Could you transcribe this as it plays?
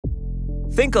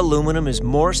Think aluminum is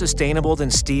more sustainable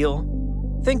than steel?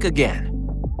 Think again.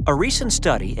 A recent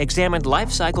study examined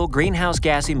life-cycle greenhouse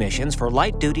gas emissions for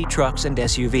light-duty trucks and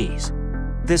SUVs.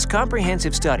 This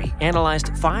comprehensive study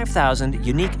analyzed 5,000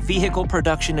 unique vehicle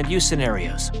production and use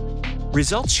scenarios.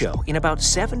 Results show in about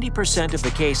 70% of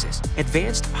the cases,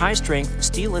 advanced high-strength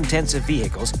steel-intensive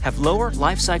vehicles have lower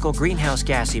life-cycle greenhouse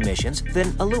gas emissions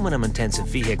than aluminum-intensive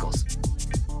vehicles.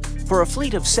 For a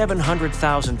fleet of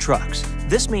 700,000 trucks,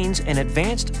 this means an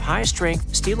advanced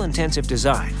high-strength steel-intensive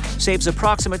design saves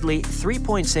approximately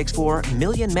 3.64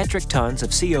 million metric tons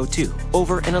of CO2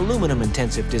 over an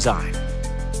aluminum-intensive design.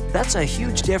 That's a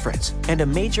huge difference and a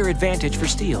major advantage for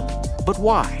steel. But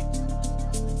why?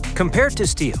 Compared to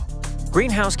steel,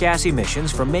 greenhouse gas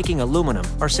emissions from making aluminum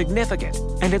are significant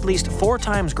and at least 4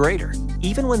 times greater,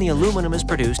 even when the aluminum is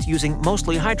produced using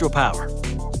mostly hydropower,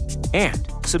 and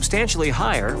substantially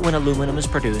higher when aluminum is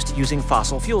produced using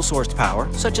fossil fuel-sourced power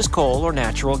such as coal or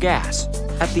natural gas.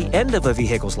 At the end of a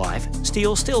vehicle's life,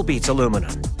 steel still beats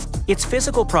aluminum. Its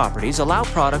physical properties allow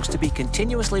products to be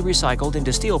continuously recycled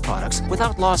into steel products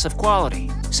without loss of quality,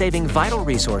 saving vital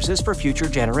resources for future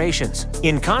generations.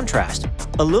 In contrast,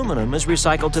 aluminum is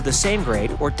recycled to the same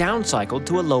grade or downcycled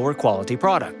to a lower quality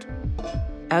product.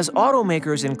 As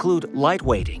automakers include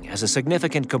lightweighting as a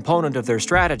significant component of their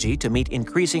strategy to meet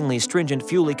increasingly stringent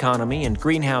fuel economy and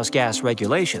greenhouse gas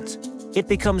regulations, it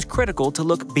becomes critical to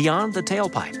look beyond the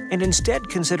tailpipe and instead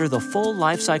consider the full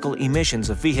life cycle emissions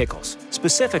of vehicles,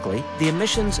 specifically the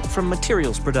emissions from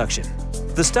materials production.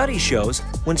 The study shows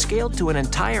when scaled to an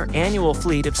entire annual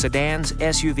fleet of sedans,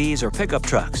 SUVs, or pickup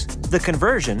trucks, the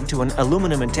conversion to an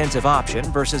aluminum-intensive option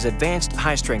versus advanced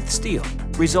high-strength steel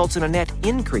results in a net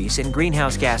increase in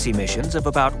greenhouse gas emissions of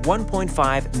about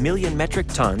 1.5 million metric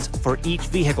tons for each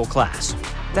vehicle class.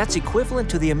 That's equivalent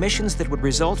to the emissions that would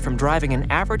result from driving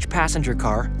an average passenger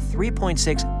car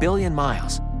 3.6 billion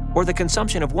miles, or the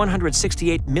consumption of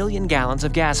 168 million gallons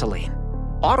of gasoline.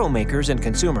 Automakers and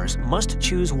consumers must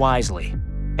choose wisely.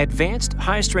 Advanced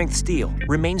high-strength steel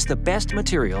remains the best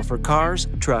material for cars,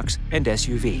 trucks, and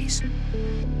SUVs.